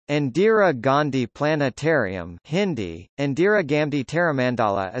Indira Gandhi Planetarium Hindi, Indira Gandhi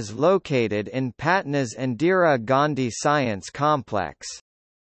Taramandala is located in Patna's Indira Gandhi Science Complex.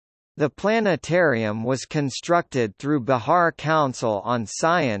 The planetarium was constructed through Bihar Council on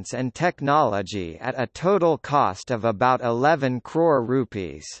Science and Technology at a total cost of about 11 crore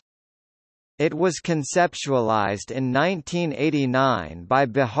rupees. It was conceptualized in 1989 by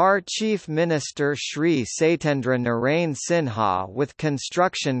Bihar Chief Minister Shri Satyendra Narain Sinha, with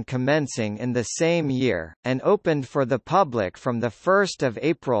construction commencing in the same year, and opened for the public from 1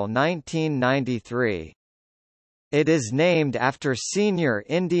 April 1993. It is named after senior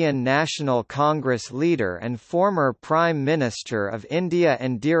Indian National Congress leader and former Prime Minister of India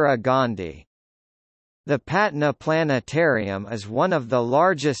Indira Gandhi. The Patna Planetarium is one of the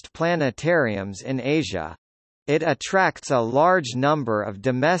largest planetariums in Asia. It attracts a large number of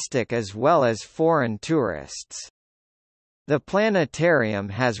domestic as well as foreign tourists. The planetarium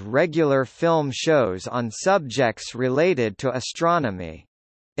has regular film shows on subjects related to astronomy.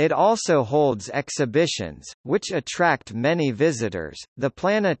 It also holds exhibitions, which attract many visitors. The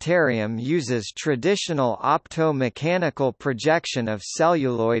planetarium uses traditional opto-mechanical projection of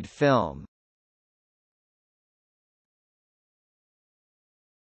celluloid film.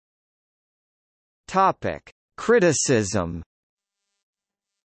 Topic: Criticism.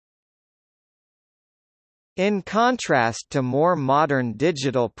 In contrast to more modern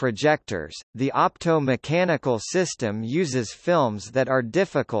digital projectors, the opto-mechanical system uses films that are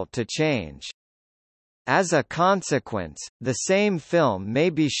difficult to change. As a consequence, the same film may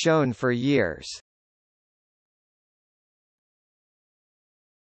be shown for years.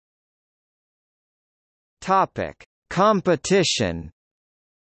 Topic: Competition.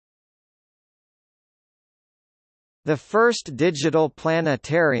 The first digital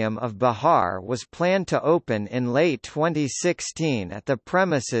planetarium of Bihar was planned to open in late 2016 at the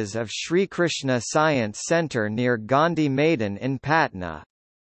premises of Shri Krishna Science Centre near Gandhi Maidan in Patna.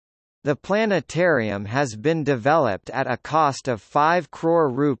 The planetarium has been developed at a cost of 5 crore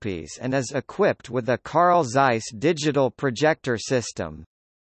rupees and is equipped with a Carl Zeiss digital projector system.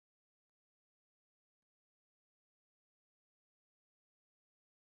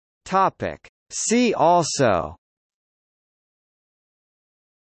 See also: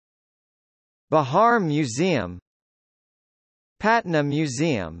 Bihar Museum, Patna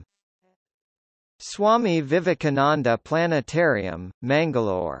Museum, Swami Vivekananda Planetarium,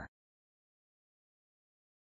 Mangalore.